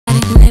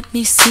Let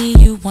me see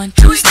you 1,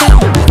 2, step.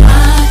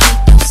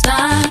 Don't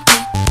stop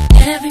it.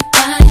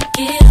 Everybody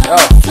get on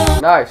the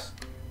floor. Nice.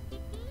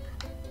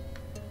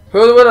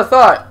 Who would have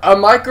thought? A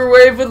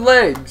microwave with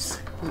legs.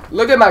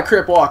 Look at my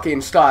crip walking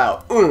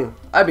style.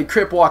 I'd be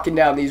crip walking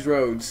down these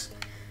roads.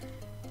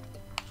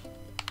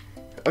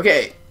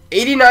 Okay,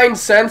 89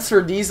 cents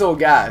for diesel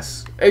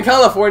gas. In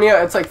California,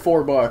 it's like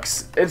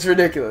 $4. It's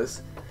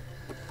ridiculous.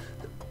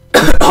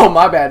 Oh,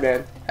 my bad,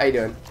 man. How you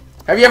doing?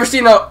 Have you ever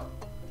seen a...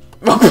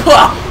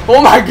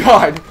 Oh my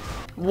god.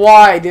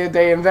 Why did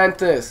they invent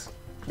this?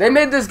 They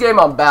made this game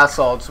on bath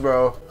salts,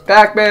 bro.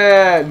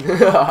 Pac-Man.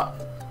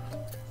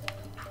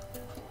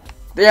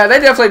 Yeah, they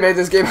definitely made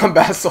this game on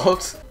bath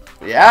salts.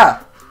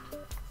 Yeah.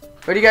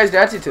 What are you guys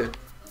dancing to?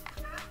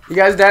 You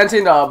guys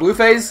dancing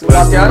Blueface with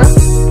Thotiana?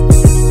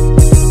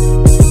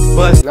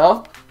 What?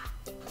 No?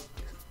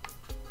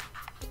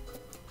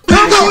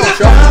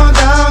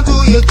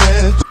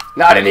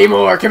 Not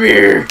anymore, come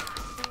here.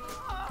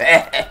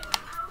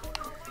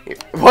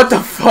 What the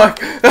fuck?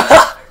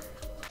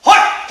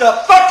 What the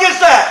fuck is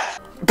that?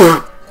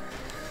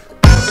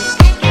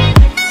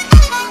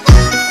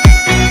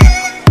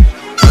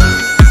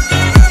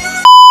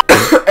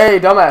 Hey,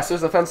 dumbass,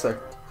 there's a fence there.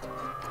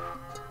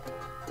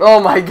 Oh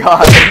my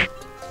god.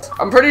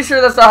 I'm pretty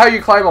sure that's not how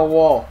you climb a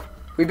wall.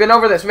 We've been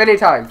over this many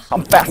times.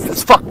 I'm fast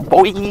as fuck,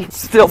 boy.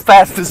 Still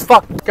fast as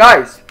fuck.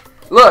 Guys,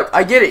 look,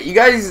 I get it. You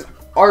guys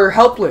are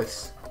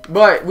helpless.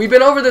 But we've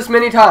been over this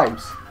many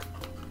times.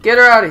 Get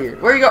her out of here.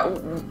 Where you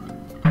go?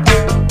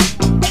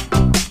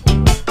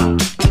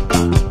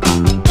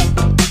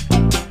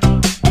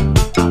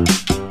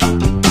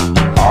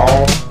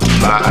 Oh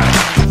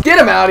my. Get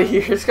him out of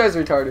here. This guy's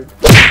retarded.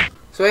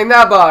 Swing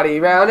that body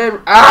round and...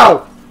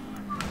 Ow!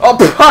 Oh,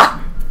 pah!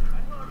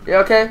 You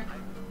okay?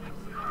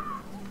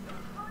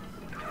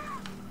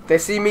 They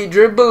see me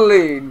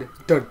dribbling.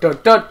 Dun, dun,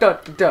 dun, dun,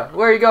 dun, dun.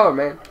 Where are you going,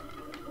 man?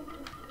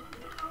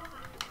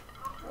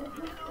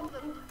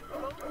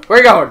 Where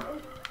are you going?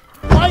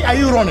 Why are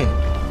you running?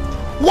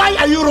 Why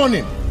are you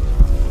running?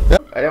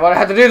 I didn't want to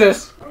have to do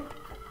this.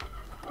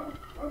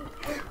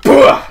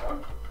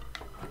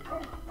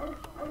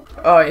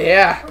 Oh,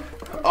 yeah.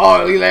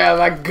 Oh, look at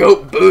my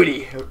goat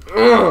booty.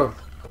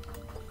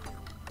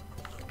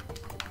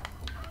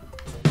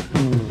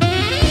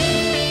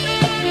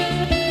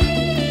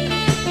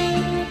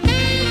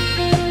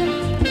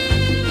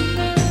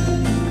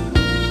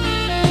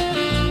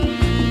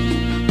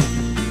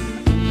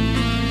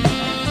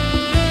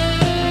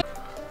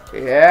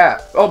 Yeah.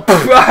 Oh,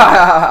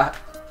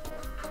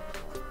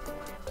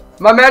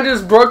 my man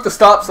just broke the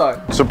stop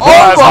sign.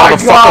 Surprise, oh my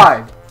motherfucker.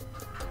 god.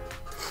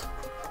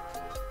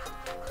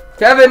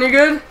 Kevin, you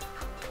good?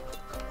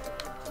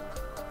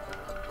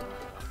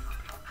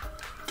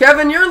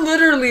 Kevin, you're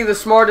literally the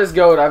smartest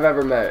goat I've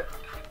ever met.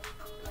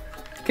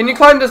 Can you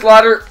climb this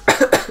ladder?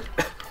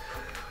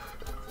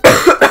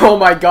 Oh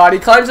my god, he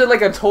climbs it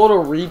like a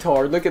total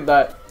retard. Look at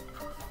that.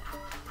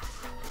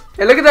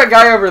 Hey, look at that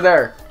guy over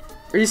there.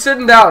 He's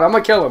sitting down. I'm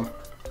gonna kill him.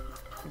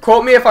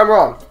 Quote me if I'm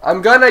wrong.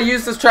 I'm gonna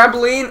use this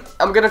trampoline.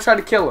 I'm gonna try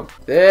to kill him.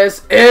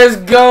 This is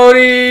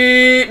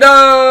goaty.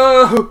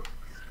 No!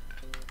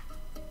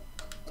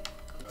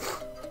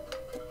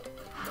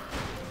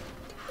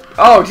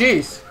 Oh,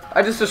 jeez.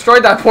 I just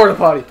destroyed that porta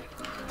potty.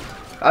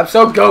 I'm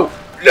so goat.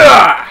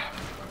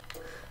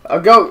 A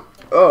goat.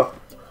 Oh.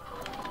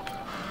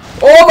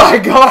 Oh my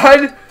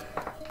god.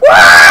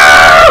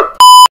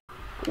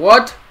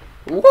 What?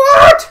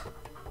 What?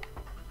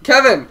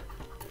 Kevin.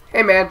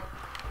 Hey, man.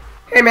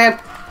 Hey, man.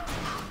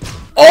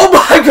 Oh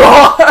my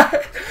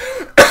god.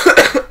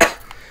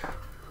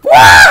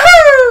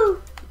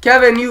 Woohoo!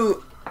 Kevin,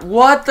 you...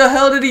 What the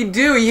hell did he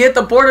do? He hit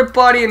the porta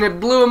potty and it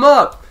blew him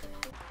up.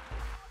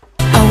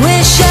 I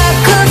wish I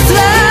could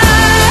fly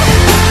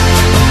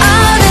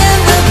out in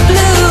the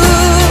blue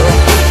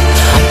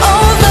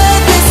over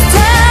this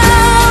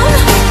town,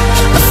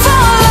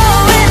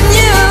 following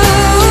you.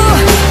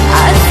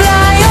 I'd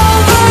fly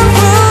over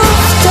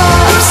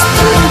rooftops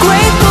and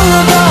great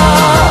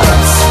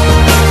boulevards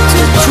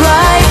to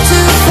try to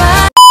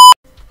find.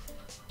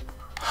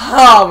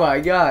 Oh my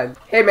god.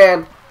 Hey,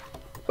 man.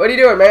 What are you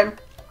doing, man?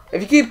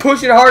 If you keep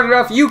pushing hard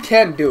enough, you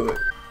can do it.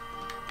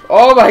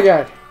 Oh my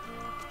god.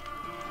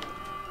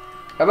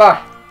 Come on.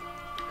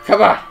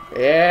 Come on.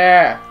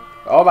 Yeah.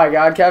 Oh my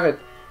god, Kevin.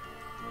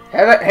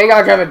 Hang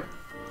on, Kevin.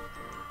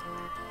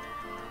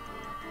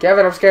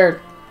 Kevin, I'm scared.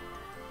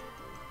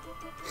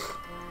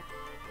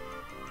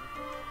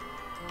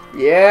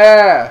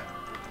 Yeah.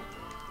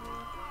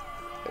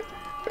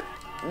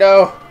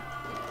 No.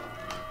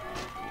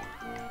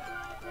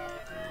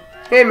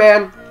 Hey,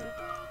 man.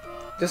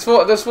 This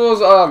fool's,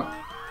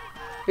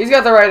 he's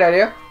got the right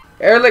idea.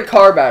 Airlit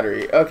car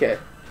battery. Okay.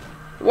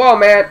 Whoa,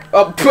 man.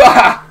 Oh,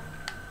 bah!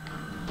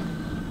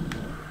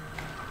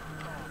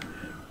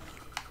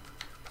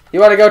 You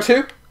want to go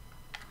too?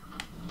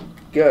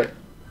 Good.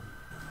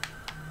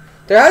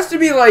 There has to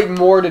be like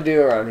more to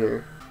do around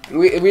here.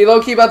 We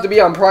low-key about to be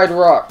on Pride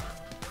Rock.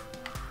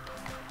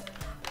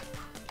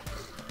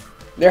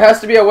 There has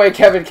to be a way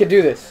Kevin can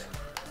do this.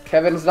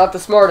 Kevin's not the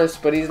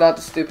smartest, but he's not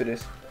the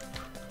stupidest.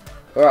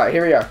 Alright,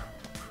 here we are.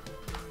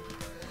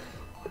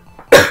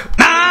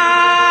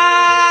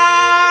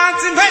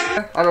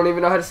 I don't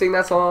even know how to sing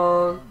that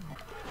song.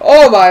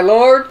 Oh my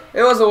lord!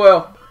 It was a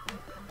whale.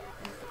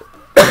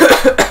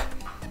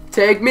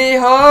 Take me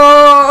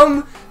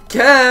home,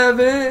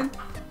 Kevin.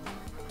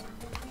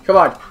 Come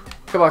on.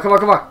 Come on, come on,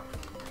 come on.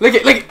 Lick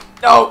it, lick it.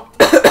 No.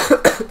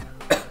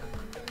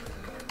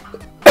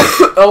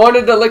 I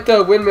wanted to lick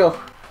the windmill.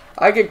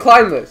 I can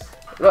climb this.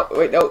 No,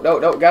 wait, no, no,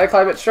 no. Gotta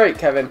climb it straight,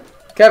 Kevin.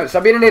 Kevin,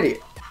 stop being an idiot.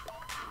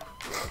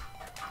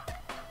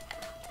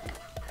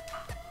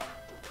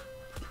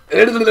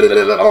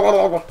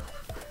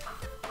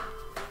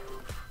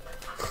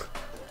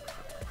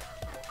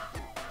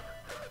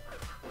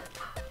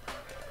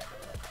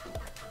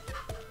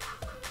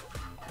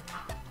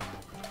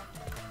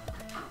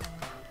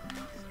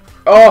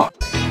 Oh.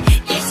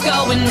 It's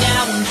going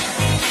down.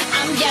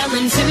 I'm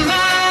yelling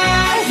timber.